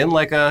when I'm in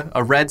like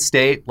a red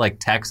state like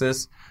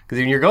Texas, because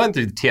when you're going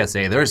through the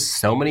TSA, there's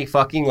so many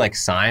fucking like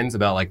signs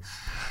about like,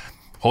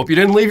 hope you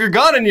didn't leave your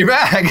gun in your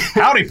bag.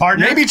 Howdy,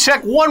 partner. Maybe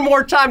check one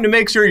more time to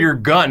make sure your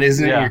gun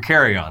isn't in Yeah. your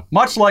carry-on.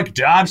 Much like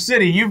Dodge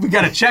City, you've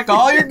got to check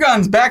all your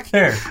guns back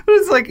there. But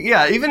it's like,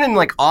 yeah, even in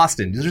like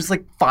Austin, there's just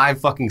like 5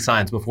 fucking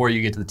signs before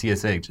you get to the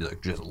TSA.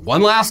 Just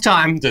one last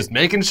time, just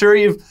making sure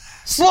you've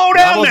Slow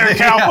down there,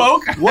 Yeah.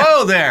 cowpoke.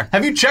 Whoa there.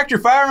 Have you checked your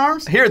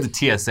firearms? Here at the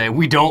TSA,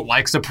 we don't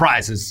like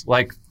surprises,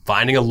 like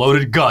finding a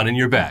loaded gun in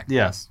your bag.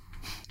 Yes.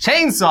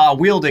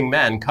 Chainsaw-wielding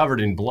men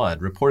covered in blood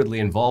reportedly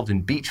involved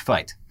in beach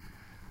fight.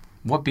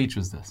 What beach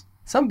was this?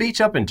 Some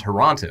beach up in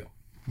Toronto.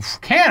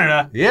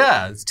 Canada.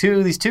 Yeah, it's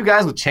these two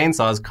guys with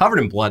chainsaws covered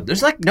in blood.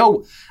 There's like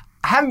no,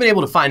 I haven't been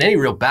able to find any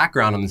real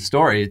background on the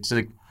story. It's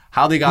like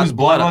how they got Whose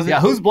blood was it?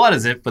 Yeah, whose blood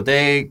is it? But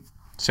they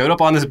showed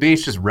up on this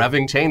beach just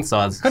revving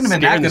chainsaws. Couldn't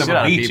have been scaring that the good shit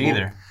of out a beach people.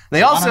 either.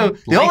 They also On a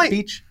the lake only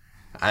beach.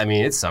 I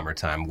mean, it's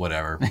summertime,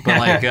 whatever. But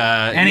like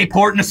Any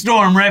port in a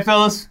storm, right,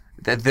 fellas?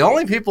 the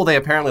only people they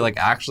apparently like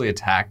actually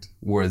attacked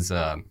was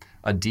a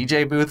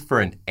DJ booth for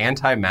an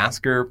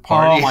anti-masker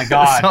party. Oh my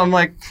God. So I'm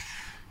like,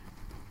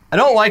 I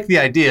don't like the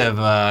idea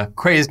of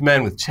crazed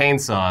men with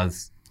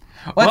chainsaws,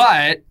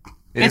 but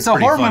It's a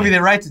horror movie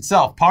that writes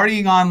itself.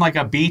 Partying on like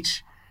a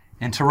beach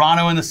in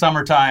Toronto in the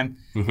summertime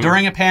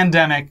during a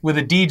pandemic with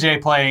a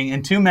DJ playing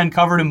and 2 men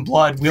covered in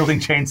blood wielding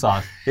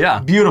chainsaws. Yeah.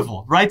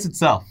 Beautiful. Writes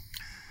itself.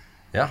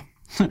 Yeah.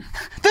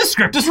 This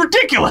script is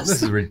ridiculous.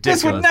 This is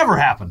ridiculous. This would never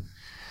happen.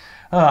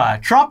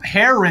 Trump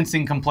hair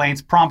rinsing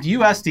complaints prompt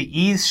U.S. to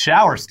ease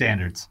shower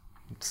standards.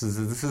 This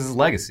is his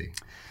legacy.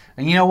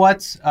 And you know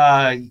what?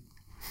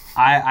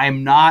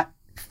 I'm not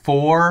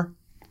for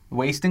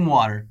wasting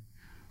water,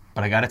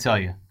 but I got to tell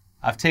you,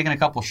 I've taken a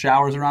couple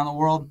showers around the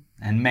world,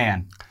 and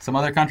man, some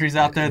other countries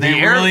out there, they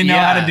really know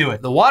how to do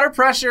it. The water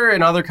pressure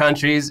in other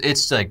countries,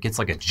 it's like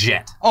a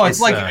jet. Oh,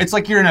 it's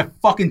like you're in a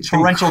fucking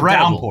torrential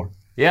incredible. downpour.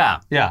 Yeah.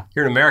 Yeah.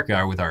 Here in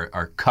America, with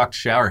our cucked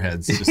shower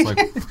heads, just like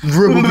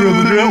dribble,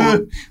 dribble,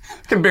 dribble.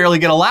 Can barely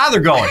get a lather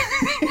going.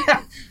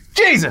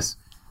 Jesus.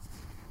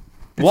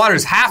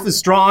 Water's half as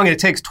strong, and it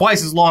takes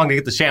twice as long to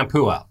get the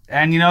shampoo out.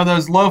 And you know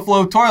those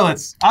low-flow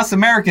toilets, us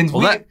Americans,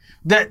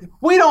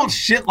 we don't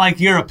shit like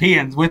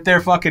Europeans with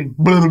their fucking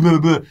blah, blah,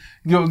 blah.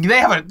 You know, they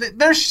have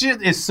their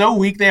shit is so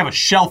weak, they have a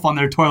shelf on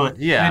their toilet.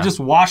 Yeah. And it just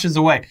washes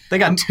away. They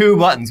got 2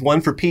 buttons,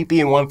 one for pee-pee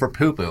and one for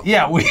poo-poo.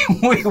 Yeah, we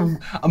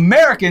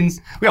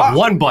Americans, We got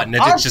one button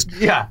that just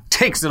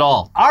takes it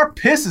all. our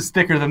piss is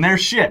thicker than their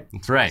shit.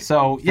 That's right.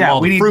 So, From yeah,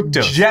 all we the need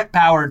fructose.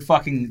 jet-powered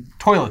fucking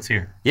toilets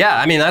here. Yeah,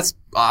 I mean, that's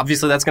going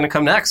to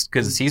come next,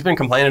 because he's been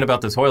complaining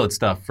about the toilet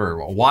stuff for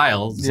a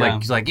while. It's Yeah.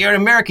 like, he's like, you're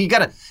in America, you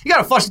gotta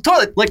flush the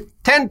toilet like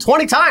 10,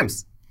 20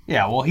 times.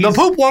 Yeah, well, The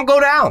poop won't go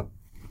down.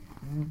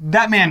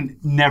 that man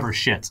never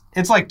shits.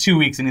 It's like 2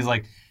 weeks, and he'll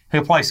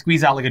probably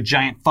squeeze out like a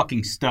giant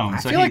fucking stone. I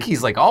feel like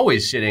he's like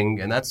always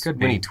shitting, and that's Could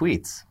when be. he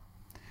tweets.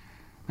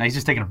 No, he's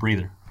just taking a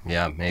breather.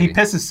 Yeah, maybe. He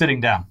pisses sitting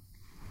down.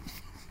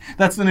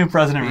 That's the new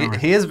president, remember?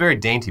 He is a very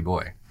dainty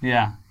boy.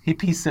 Yeah, he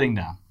pees sitting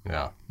down.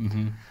 Yeah.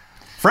 Mm-hmm.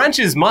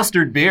 French's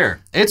mustard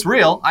beer. It's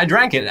real. I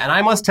drank it, and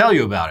I must tell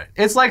you about it.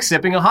 It's like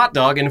sipping a hot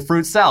dog and a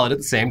fruit salad at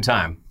the same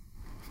time.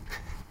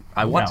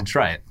 I want to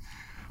try it.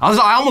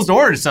 I almost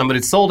ordered some, but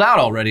it's sold out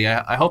already.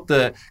 I hope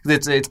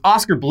it's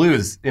Oscar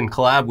Blues in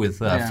collab with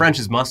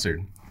French's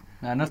mustard.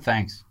 No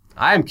thanks.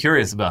 I am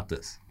curious about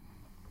this.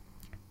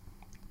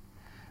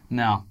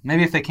 No.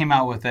 Maybe if they came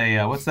out with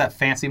a, what's that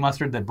fancy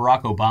mustard that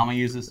Barack Obama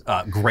uses?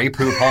 Grey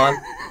Poupon.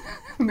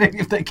 Maybe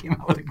if they came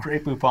out with a Grey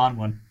Poupon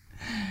one.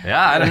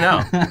 Yeah, I don't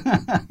know.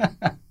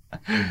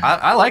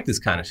 I like this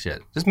kind of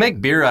shit. Just make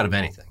beer out of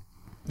anything.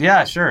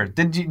 Yeah, sure.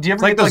 Do you ever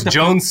It's like get, those the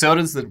Jones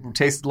sodas that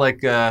tasted like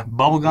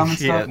bubblegum and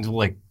stuff? Yeah,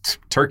 like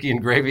turkey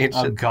and gravy and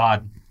shit. Oh,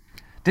 God.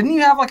 Didn't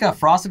you have like a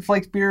Frosted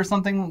Flakes beer or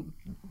something?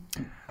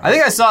 I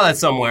think I saw that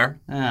somewhere.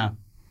 Yeah.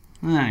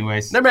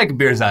 Anyways. They're making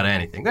beers out of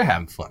anything. They're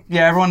having fun.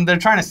 Yeah, they're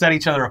trying to set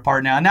each other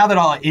apart now. Now that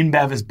all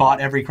InBev has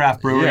bought every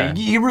craft brewery, Yeah.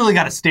 you really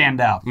got to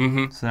stand out.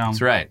 Mm-hmm. So,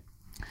 That's right.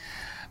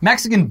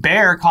 Mexican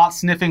bear caught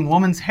sniffing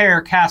woman's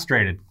hair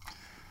castrated.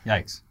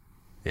 Yikes.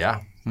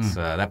 Yeah. It's,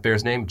 that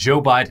bear's name,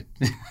 Joe Biden.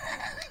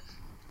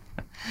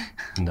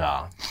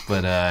 Nah.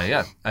 But,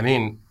 yeah. I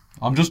mean,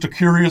 I'm just a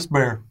curious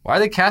bear. Why are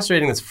they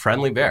castrating this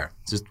friendly bear?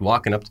 It's just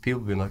walking up to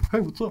people being like, hey,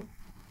 what's up?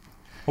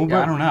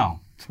 Yeah, I don't know.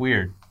 It's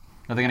weird.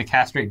 Are they going to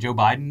castrate Joe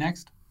Biden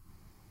next?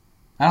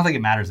 I don't think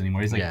it matters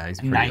anymore. He's like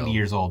he's 90 old.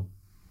 years old.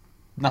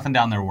 Nothing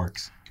down there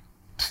works.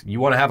 You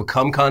want to have a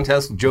cum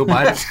contest with Joe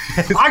Biden?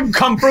 I can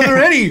come further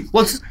than any.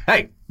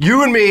 Hey,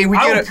 you and me,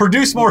 I'll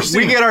produce more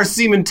semen. We get our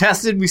semen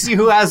tested. We see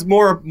who has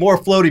more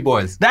floaty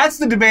boys. That's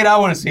the debate I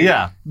want to see.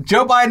 Yeah.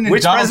 Joe Biden and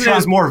Which Donald president Trump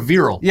is more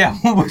virile? Yeah,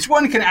 which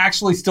one can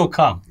actually still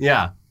come?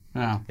 Yeah.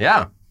 Oh.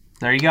 Yeah.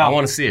 There you go. I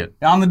want to see it.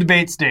 On the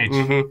debate stage.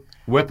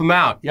 Mm-hmm. Whip them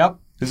out. Yep.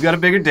 Who's got a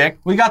bigger dick?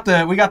 We got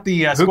the Who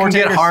score can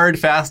takers. get hard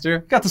faster?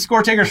 Got the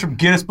score takers from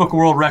Guinness Book of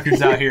World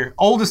Records out here.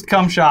 Oldest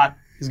cum shot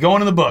is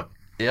going in the book.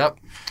 Yep.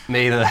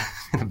 May the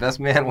best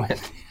man win.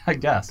 I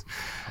guess.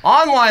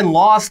 Online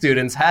law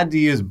students had to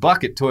use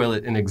bucket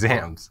toilet in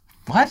exams.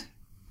 What?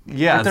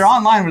 Yeah. If they're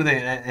online, were they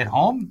at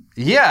home?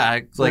 Yeah.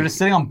 It's They're like just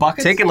sitting on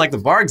buckets? taking like the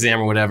bar exam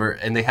or whatever,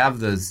 and they have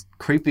those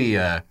creepy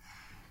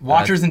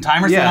Watchers and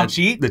timers that don't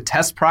cheat? The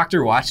test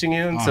proctor watching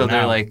you, and Oh, so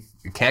they're no. like,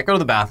 you can't go to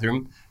the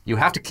bathroom. You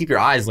have to keep your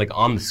eyes like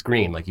on the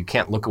screen. Like you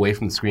can't look away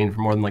from the screen for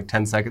more than like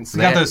 10 seconds. So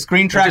You got those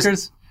screen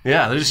trackers?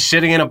 They're just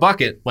shitting in a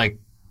bucket, like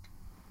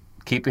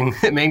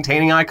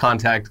maintaining eye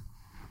contact.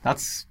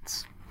 It's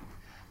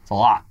a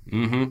lot.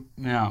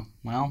 Mm-hmm. Yeah.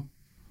 Well,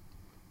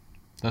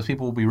 those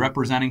people will be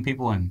representing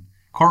people in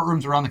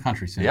courtrooms around the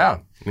country soon. Yeah.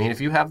 I mean,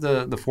 if you have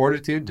the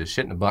fortitude to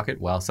shit in a bucket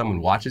while someone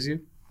watches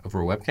you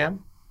over a webcam,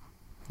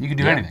 You can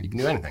do anything. You can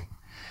do anything.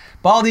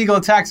 Bald eagle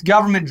attacks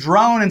government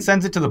drone and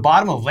sends it to the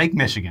bottom of Lake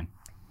Michigan.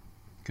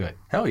 Good.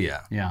 Hell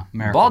yeah. Yeah,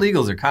 America. Bald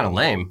eagles are kind of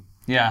lame,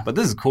 Yeah. but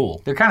this is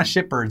cool. They're kind of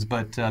shitbirds,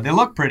 but they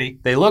look pretty.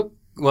 They look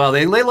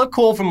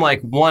cool from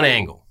like one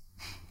angle.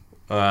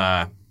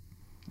 The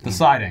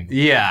side angle.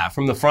 Yeah,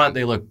 from the front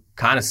they look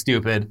kind of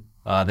stupid.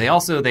 They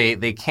also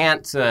they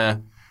can't.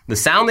 The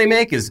sound they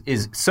make is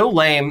so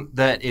lame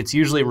that it's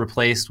usually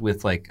replaced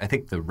with like I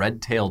think the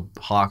red-tailed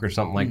hawk or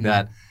something like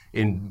that.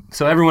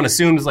 So everyone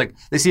assumes like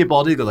they see a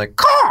bald eagle like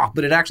caw,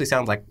 but it actually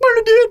sounds like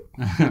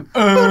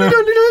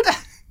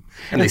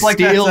and It's they like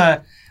steal.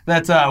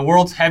 that's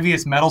world's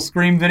heaviest metal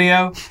scream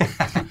video.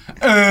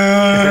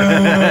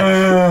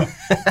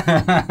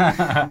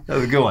 That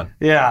was a good one.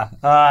 Yeah,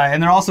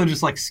 and they're also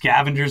just like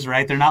scavengers,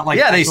 right? They're not like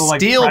They actual,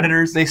 steal like,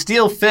 predators. They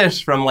steal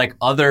fish from like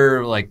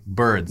other like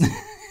birds.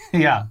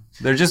 Yeah.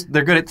 They're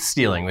good at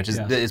stealing, which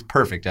is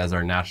perfect as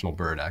our national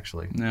bird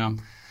actually. Yeah.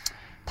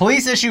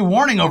 Police issue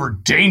warning over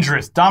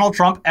dangerous Donald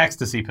Trump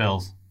ecstasy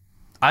pills.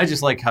 I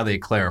just like how they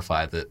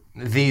clarify that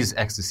these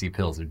ecstasy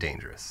pills are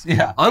dangerous.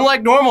 Yeah.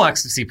 Unlike normal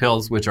ecstasy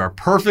pills, which are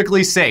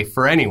perfectly safe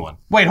for anyone.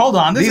 Wait, hold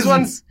on. These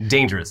ones,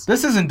 dangerous.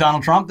 This isn't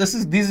Donald Trump.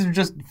 These are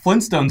just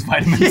Flintstones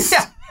vitamins.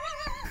 Yeah.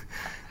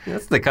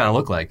 That's what they kind of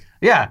look like.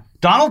 Yeah.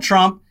 Donald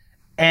Trump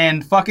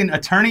and fucking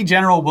Attorney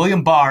General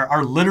William Barr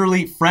are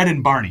literally Fred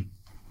and Barney.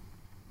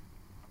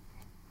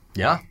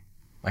 Yeah.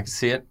 I can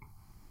see it.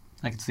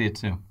 I can see it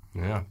too.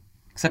 Yeah.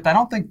 Except I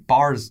don't think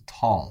Barr's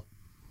tall.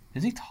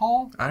 Is he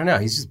tall? I don't know.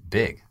 He's just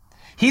big.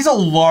 He's a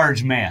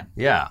large man.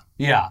 Yeah.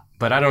 Yeah.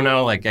 But I don't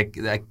know. Like,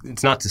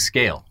 it's not to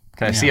scale.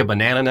 Can I see a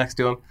banana next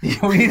to him?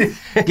 We need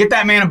to get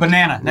that man a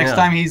banana next Yeah.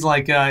 time he's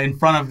like in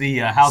front of the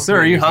house. Sir,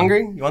 are you meeting. hungry?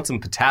 You want some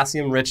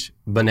potassium-rich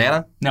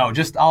banana? No,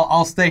 just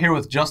I'll stay here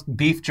with just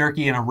beef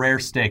jerky and a rare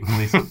steak,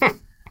 please.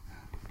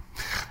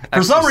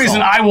 For some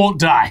reason, salt. I won't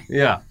die.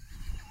 Yeah.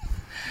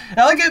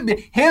 I like it,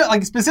 him,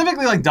 like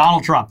specifically like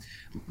Donald Trump.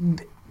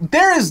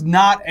 There is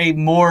not a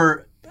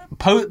more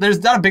there's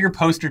not a bigger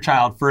poster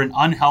child for an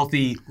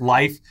unhealthy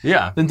life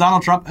Yeah. than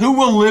Donald Trump, who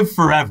will live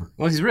forever.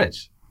 Well, he's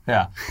rich.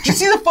 Yeah. Did you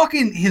see the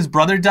fucking his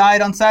brother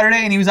died on Saturday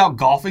and he was out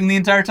golfing the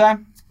entire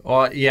time?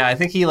 Well, yeah, I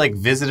think he like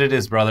visited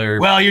his brother.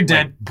 Well, you're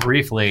dead.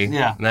 Briefly.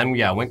 Yeah. And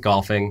then went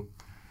golfing,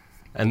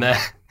 and then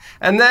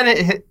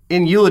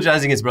in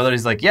eulogizing his brother,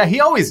 he's like, yeah, he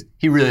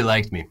really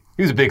liked me.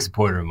 He was a big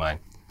supporter of mine.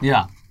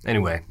 Yeah.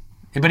 Anyway.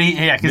 But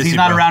because Miss he's you,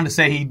 not bro. around to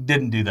say he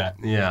didn't do that.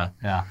 Yeah.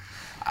 Yeah.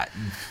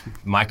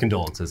 My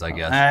condolences, I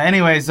guess.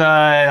 Anyways,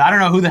 I don't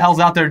know who the hell's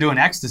out there doing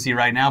ecstasy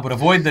right now, but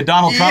avoid the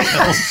Donald Trump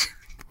pills.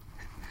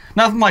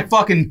 Nothing like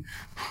fucking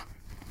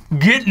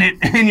getting it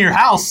in your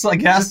house, I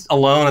guess.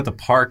 Alone at the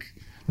park.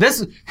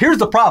 Here's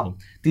the problem.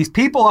 These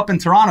people up in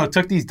Toronto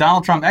took these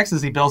Donald Trump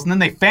ecstasy pills, and then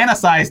they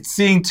fantasized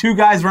seeing two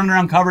guys running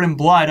around covered in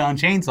blood on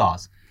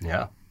chainsaws.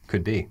 Yeah,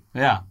 could be.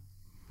 Yeah.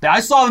 I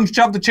saw them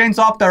shove the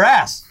chainsaw up their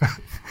ass.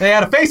 They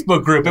had a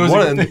Facebook group. It was One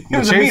a, of them, it the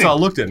was a chainsaw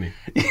meeting. looked at me.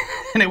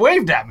 And it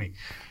waved at me.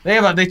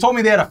 They told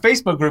me they had a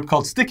Facebook group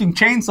called Sticking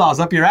Chainsaws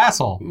Up Your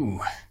Asshole. Ooh.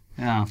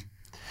 Yeah.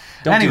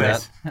 Don't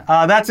Anyways, do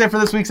that. That's it for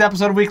this week's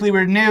episode of Weekly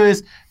Weird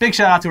News. Big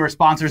shout out to our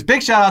sponsors.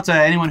 Big shout out to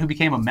anyone who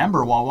became a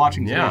member while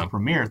watching today's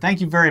premiere. Thank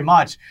you very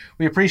much.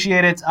 We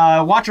appreciate it.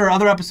 Watch our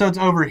other episodes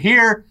over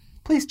here.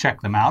 Please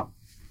check them out.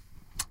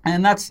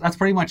 And that's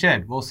pretty much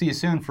it. We'll see you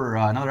soon for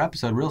another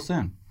episode real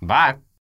soon. Bye.